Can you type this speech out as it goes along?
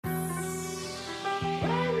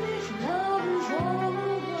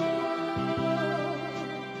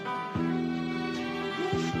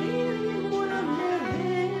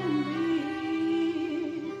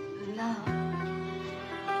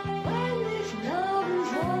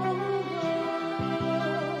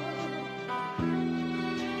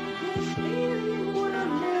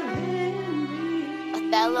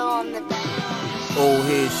Othello on the back. Old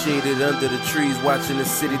head shaded under the trees, watching the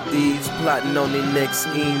city thieves plotting on their next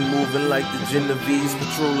scheme, moving like the Genovese.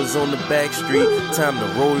 Patrollers on the back street, time to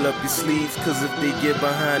roll up your sleeves, cause if they get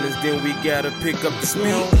behind us, then we gotta pick up the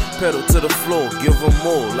speed. Pedal to the floor, give them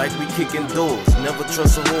more, like we kicking doors. Never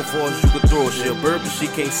trust a hoe far as you can throw. She a bird, but she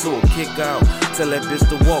can't soar. Kick out, tell that bitch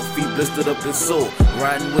to walk, feet blistered up and sore.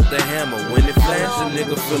 Riding with the hammer, when it flash, a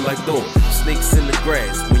nigga feel like Thor. Snakes in the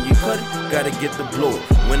grass, when you cut it, gotta get the blow.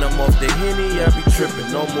 When I'm off the Henny, I be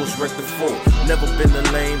trippin', almost wrecked the floor. Never been a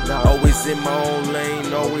lame, always in my own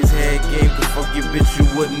lane. Always had game, cause fuck your bitch, you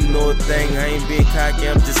wouldn't know a thing. I ain't being cocky,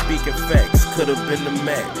 I'm just speaking facts. Could've been the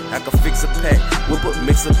Mac, I could fix a pack, whip up,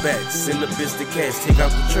 mix a back. Send the bitch to cash, take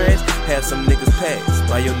out the trash. Have some niggas pass,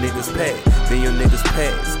 buy your niggas pass. Then your niggas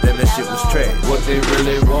pass, then that shit was trash. What they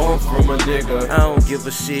really want from a nigga? I don't give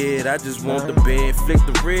a shit, I just want the bed. Flick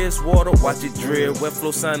the wrist, water, watch it drip. Wet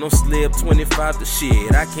flow sign on slip, 25 the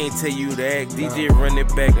shit. I can't tell you to act, DJ run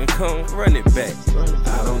it back and come run it back.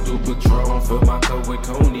 I don't do Patron, fill my cup with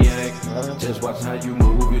cognac. Just watch how you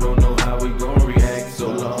move, you don't know how we gon' react.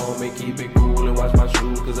 So long, may keep it cool and watch my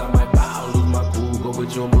shoes, cause I might bow, lose my cool. Go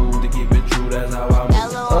with your move to keep it true, that's how I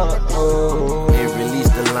move. It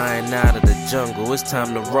released the lion out of the jungle, it's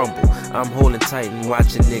time to rumble. I'm holding tight and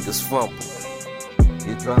watching niggas fumble.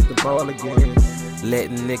 You dropped the ball again.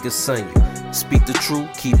 Letting niggas son you. Speak the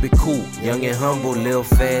truth, keep it cool. Young and humble, live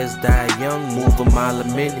fast, die young, move a mile a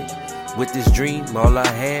minute. With this dream, all I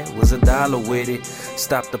had was $1 with it.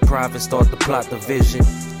 Stop the profit, start to plot the vision.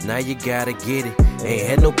 Now you gotta get it. Ain't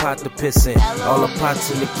had no pot to piss in. All the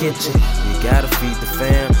pots in the kitchen. You gotta feed the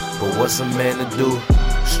fam, but what's a man to do?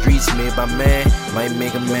 Streets made by man, might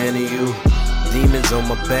make a man of you. Demons on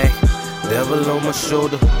my back, devil on my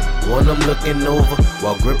shoulder. One I'm looking over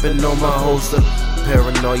while gripping on my holster.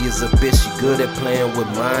 Paranoia's a bitch, she good at playing with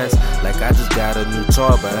minds. Like I just got a new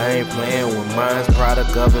toy, but I ain't playing with minds.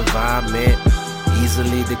 Product of environment,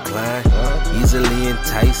 easily decline, easily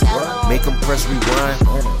enticed. Make them press rewind.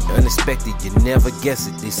 Unexpected, you never guess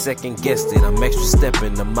it. They second guessed it. I'm extra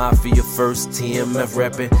stepping, the mafia first, TMF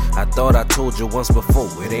rapping. I thought I told you once before,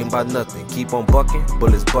 it ain't about nothing. Keep on bucking,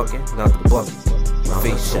 bullets bucking, not the bucket.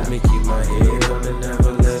 Face shot. Me keep my head on and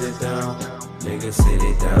never let it down. Niggas say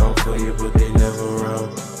they down for you, but they never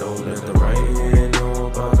around. Don't let the right hand know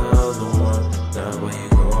about the other one. Now where you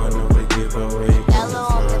going, never give up where you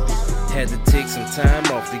coming from. Had to take some time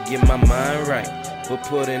off to get my mind right, but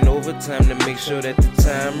put in overtime to make sure that the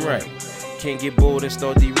time right. Can't get bored and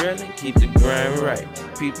start derailing, keep the grind right.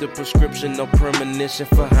 Peep the prescription, no premonition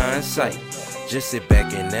for hindsight. Just sit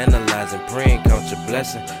back and analyze and pray and count your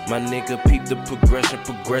blessing. My nigga, peep the progression,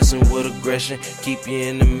 progressing with aggression. Keep you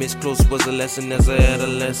in the mist, close was a lesson as a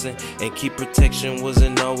adolescent. And keep protection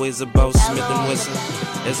wasn't always about Smith & Wesson.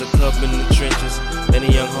 As a cub in the trenches,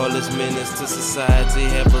 many young heartless menace to society.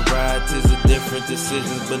 Had varieties of different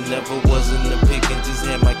decisions, but never wasn't a picking. Just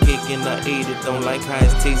had my cake and I ate it. Don't like how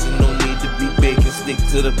it's tasting, no need to be baking. Stick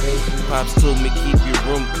to the basics. Pops told me keep your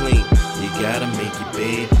room clean. You gotta make your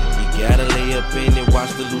bed, you gotta lay up in it,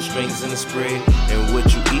 watch the loose strings in the spread. And what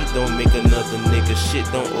you eat don't make another nigga shit,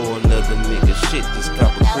 don't owe another nigga shit. Just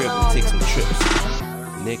cop a crib and take some trips,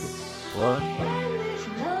 nigga. What?